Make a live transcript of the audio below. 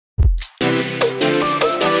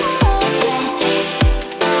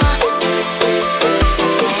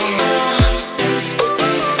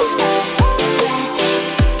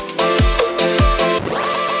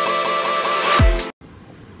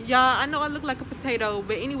look like a potato.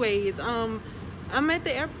 But anyways, I'm at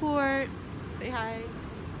the airport. Say hi.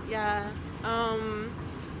 Yeah.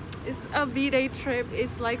 It's a V-Day trip.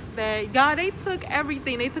 It's like that. Y'all, they took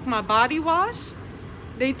everything. They took my body wash.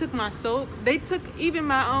 They took my soap. They took even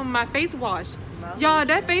my my face wash. Y'all,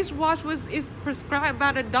 that face wash is prescribed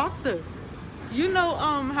by the doctor. You know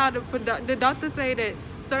how the doctor say that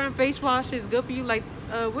certain face wash is good for you, like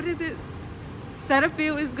what is it?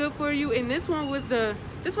 Cetaphil is good for you, and this one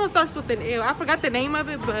starts with an L. I forgot the name of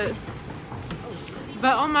it, but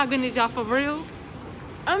oh my goodness, y'all, for real,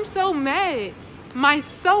 I'm so mad. My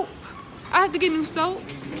soap, I have to get new soap.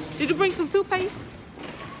 Did you bring some toothpaste?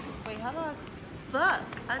 Wait, how do I? Fuck,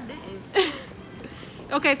 I didn't.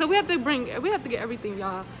 Okay, so we have to get everything,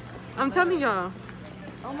 y'all. I'm telling y'all.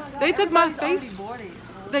 Oh my God, they took my face. Boarded.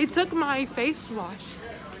 They took my face wash.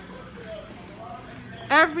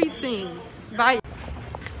 Everything. Bye.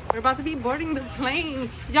 We're about to be boarding the plane.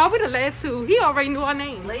 Y'all, we the last two. He already knew our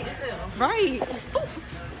names. Late as hell. Right.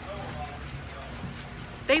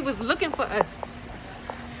 They was looking for us.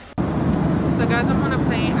 So guys, I'm on a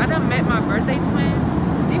plane. I done met my birthday twin.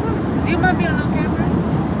 Do you mind being on camera?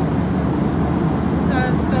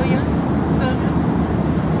 Soya?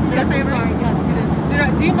 Did I say it right?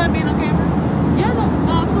 Do you mind being on camera? Yeah, no,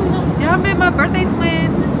 absolutely not. Yeah, I met my birthday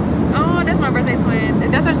twin. Oh, that's my birthday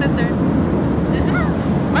twin. That's her sister.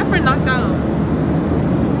 My friend knocked out.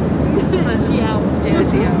 She out. Yeah,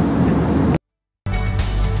 she out.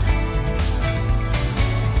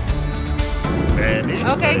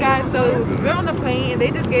 Okay, guys, so we're on the plane and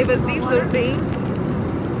they just gave us these little things.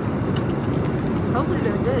 Hopefully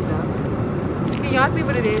they're good though. Can y'all see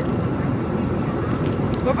what it is?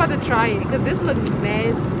 We're about to try it because this looks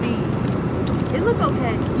nasty. It look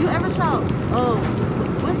okay. You ever saw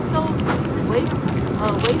what's those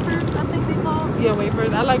wafers? I think they call. Yeah,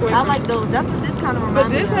 wafers. I like wafers. I like those. That's what this kind of reminds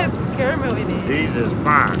me of. But this has caramel in it. These is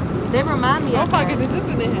fine. They remind me of. Oh my goodness, this is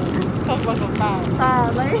in here. Talk about some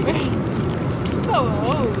fire. Like. So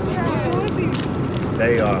old.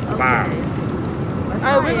 They are fire.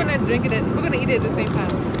 Alright, we're gonna drink it. We're gonna eat it at the same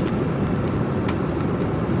time.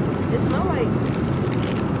 It smells like.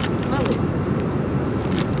 Smell it.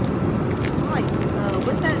 It smells like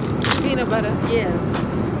what's that? Peanut butter. Yeah.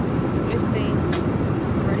 It's steam.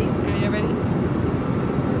 Ready? Are you ready?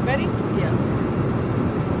 Ready? Yeah.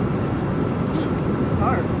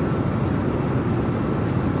 Hard.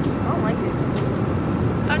 I don't like it.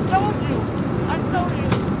 I told you. I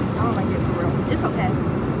don't like it for real. It's okay.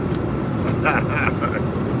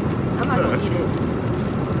 I'm not gonna eat it.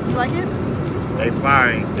 You like it? They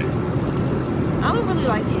fine. I don't really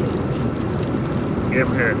like it. Give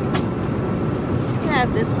her. You can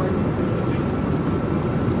have this one.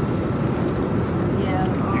 Yeah.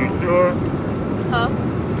 You sure? Huh?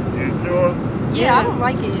 You sure? Yeah, I don't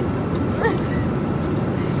like it.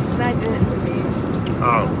 It's not good for me.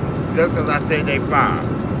 Oh, just because I say they fine.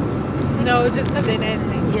 No, just because they're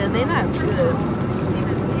nasty. Yeah, they're not good.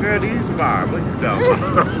 Girl, these fine. What you talking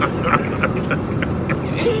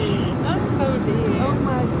I'm so dead. Oh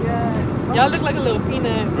my God. Y'all look like a little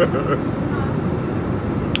peanut.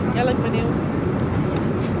 Y'all like my nails?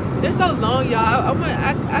 They're so long, y'all.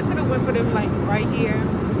 I could have went for them like right here.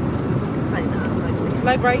 It's like not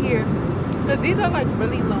like right here. Because these are like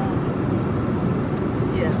really long.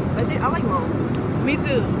 Yeah, but I like long. Me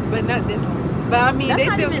too, but not this long. But I mean, that's they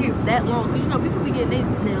not still even cute. that long. Because you know, people be getting their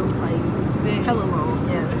nails like hella long.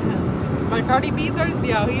 Yeah. My Cardi B's hers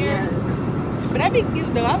be out here. Yes. But that'd be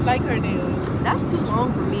cute though. I like her nails. That's too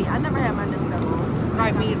long for me. I never had my nails that long.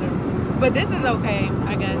 Right, me either. But this is okay,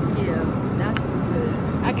 I guess. Yeah, that's good.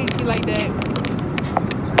 I can see like that.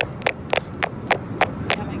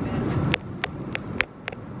 I like that.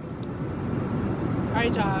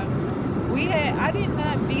 Alright, y'all. I did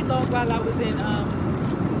not vlog while I was in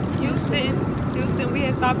Houston. We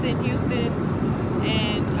had stopped in Houston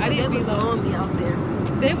and I didn't vlog. Blowing me out there.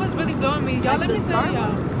 They was really blowing me. Y'all, like let me tell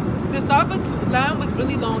y'all. The Starbucks line was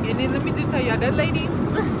really long. And then let me just tell y'all, that lady,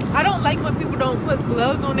 I don't like when people don't put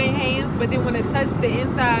gloves on their hands, but then when they touch the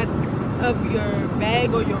inside of your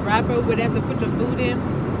bag or your wrapper, where they have to put your food in.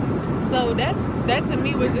 So that to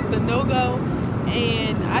me was just a no-go.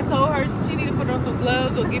 And I told her she needed to put on some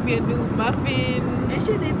gloves or give me a new muffin. And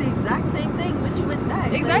she did the exact same thing with you with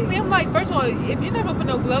that. Exactly. I'm like, first of all, if you're not gonna put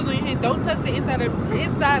no gloves on your hand, don't touch the inside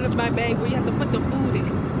of my bag where you have to put the food in.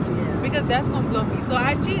 Yeah. Because that's gonna blow me. So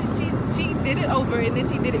she did it over and then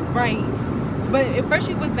she did it right. But at first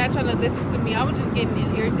she was not trying to listen to me. I was just getting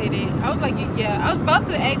irritated. I was like, yeah. I was about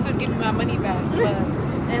to ask her to give me my money back. But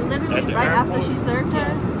and literally right after she served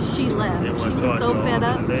her, she left. She was so fed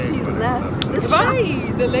up. She left.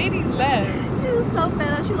 Right. The lady left. She was so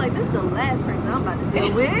fed up. She's like, this is the last person I'm about to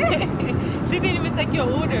deal with. She didn't even take your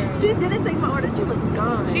order. She didn't take my order. She was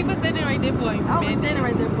gone. She was standing right there for a minute. I was standing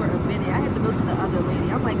right there for a minute. I had to go to the other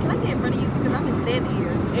lady. I'm like, can I get in front of you? Because I've been standing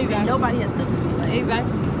here. Exactly. And nobody has took me. Like,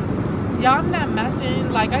 exactly. Y'all, I'm not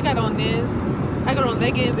matching. Like, I got on this. I got on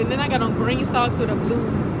leggings, and then I got on green socks with a blue.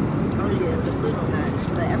 Oh, yeah. The blue don't match.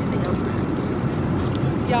 But everything else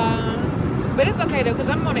matches. Yeah. But it's okay, though, because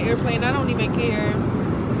I'm on an airplane. I don't even care.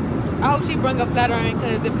 I hope she bring a flat iron,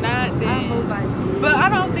 because if not, then... I hope I did. But I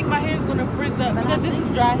don't think my hair is going to frizz up, because this is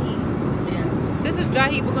dry heat. Yeah. This is dry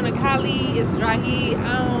heat. We're going to Cali. It's dry heat. You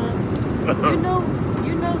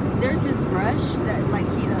know, there's this brush that, like,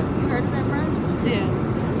 heat up. You heard of that brush? Yeah.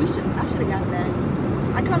 I should have got that.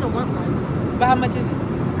 I kind of want one. But how much is it?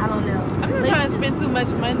 I don't know. I'm not trying to spend too much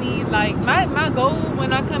money. Like, my goal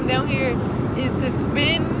when I come down here is to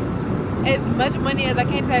spend as much money as I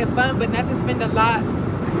can to have fun, but not to spend a lot.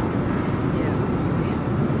 Yeah.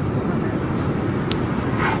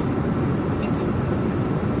 Me too.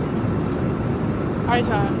 Alright,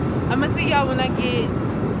 y'all. I'm gonna see y'all when I get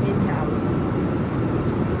In Cali.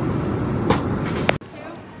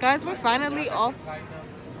 Guys, we're finally off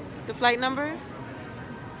the flight number.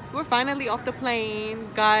 We're finally off the plane.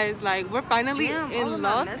 Guys, like, we're finally in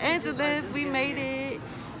Los Angeles. We made it.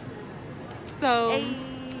 So,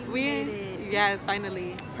 yes,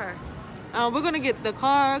 finally. We're gonna get the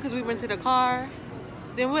car because we rented a car.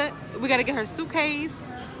 Then we gotta get her suitcase.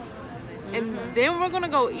 And then we're gonna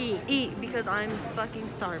go eat. Because I'm fucking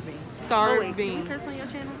starving. Starving. Oh, wait, can you curse on your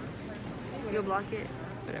channel? You'll block it?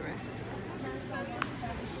 Whatever.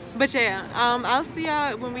 But yeah, I'll see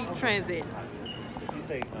y'all when we transit.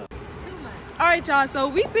 Alright, y'all, so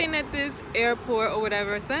we sitting at this airport or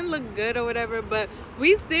whatever. Something look good or whatever, but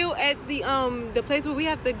we still at the place where we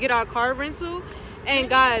have to get our car rental. And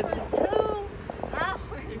guys, 2 hours.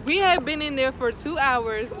 we have been in there for 2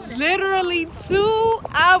 hours. Literally 2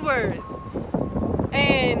 hours.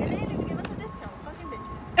 And They didn't even give us a discount. Fucking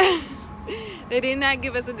bitches. they did not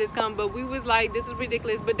give us a discount, but we was like, this is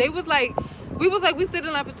ridiculous. But they was like, we stood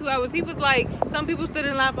in line for 2 hours. He was like, some people stood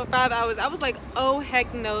in line for 5 hours. I was like, oh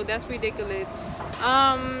heck no, that's ridiculous.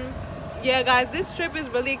 Yeah, guys, this trip is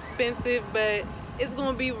really expensive, but it's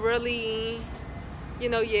gonna be really,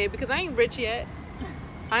 yeah, because I ain't rich yet.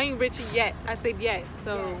 I said yet,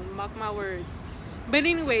 so mark my words. But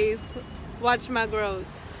anyways, watch my growth.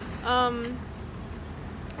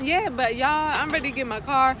 Yeah, but y'all, I'm ready to get my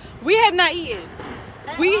car. We have not eaten.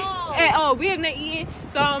 We have not eaten.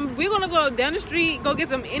 So we're gonna go down the street, go get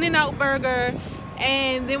some In-N-Out burger,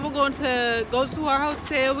 and then we're going to go to our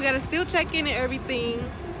hotel. We gotta still check in and everything.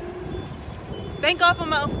 Thank God for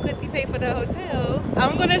my uncle because he paid for the hotel.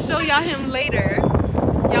 I'm gonna show y'all him later.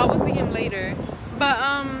 Y'all will see him later. But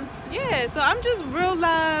yeah, so I'm just real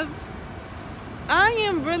live. I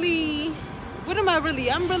am really, what am I really?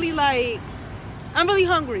 I'm really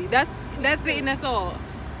hungry. That's it and that's all.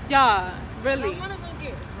 Y'all, really.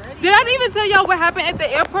 Did I even tell y'all what happened at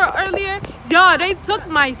the airport earlier? Y'all, they took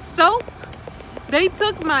my soap. They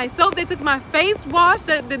took my face wash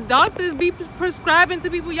that the doctors be prescribing to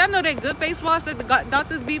people. Y'all know that good face wash that the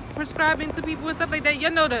doctors be prescribing to people and stuff like that.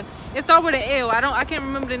 Y'all know it starts with an L. I can't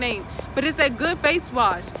remember the name. But it's that good face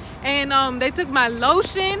wash. And they took my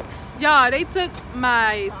lotion. Y'all, they took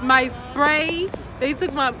my spray. They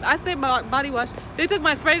took my body wash. They took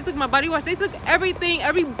my spray, they took my body wash. They took everything,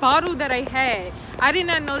 every bottle that I had. I did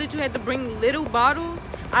not know that you had to bring little bottles.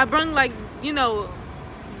 I brought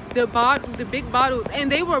the big bottles,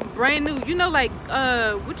 and they were brand new. Like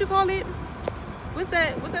what you call it? What's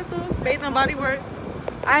that stuff? Bath and Body Works.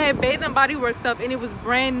 I had Bath and Body Works stuff, and it was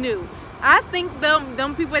brand new. I think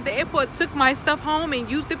them people at the airport took my stuff home and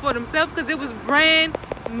used it for themselves because it was brand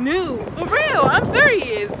new. For real, I'm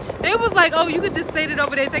serious. They was like, oh, you could just take it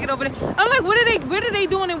over there, take it over there. I'm like, what are they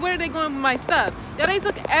doing and where are they going with my stuff? Yeah, they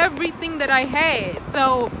took everything that I had.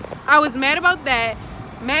 So I was mad about that.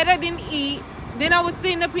 Mad I didn't eat. Then I was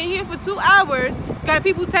sitting up in here for 2 hours. Got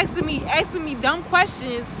people texting me, asking me dumb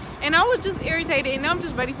questions. And I was just irritated, and now I'm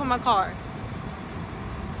just ready for my car.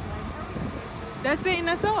 That's it and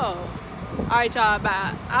that's all. Alright, y'all,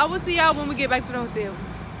 bye. I will see y'all when we get back to the hotel.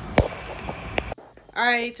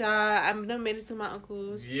 Alright, y'all. I'm done made it to my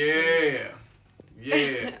uncle's. Yeah.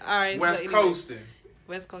 Alright. West Coasting.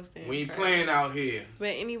 We ain't playing out here.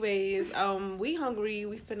 But anyways, we hungry.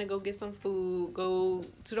 We finna go get some food. Go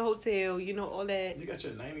to the hotel. All that. You got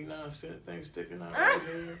your 99-cent thing sticking out right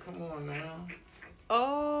here. Come on now.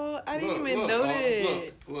 Oh, I didn't even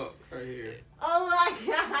notice. Look, right here. Oh my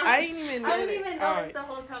God. I didn't even notice. I didn't even notice the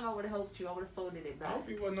whole time. I would have helped you. I would have folded it I back. hope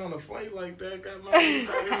you wasn't on a flight like that. Got my eyes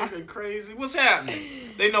out here looking crazy. What's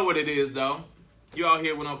happening? They know what it is, though. You out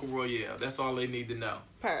here with Uncle Royale. That's all they need to know.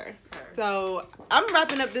 So I'm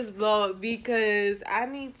wrapping up this vlog because I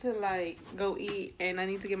need to like go eat and I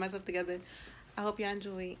need to get myself together. I hope y'all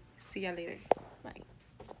enjoy. See y'all later.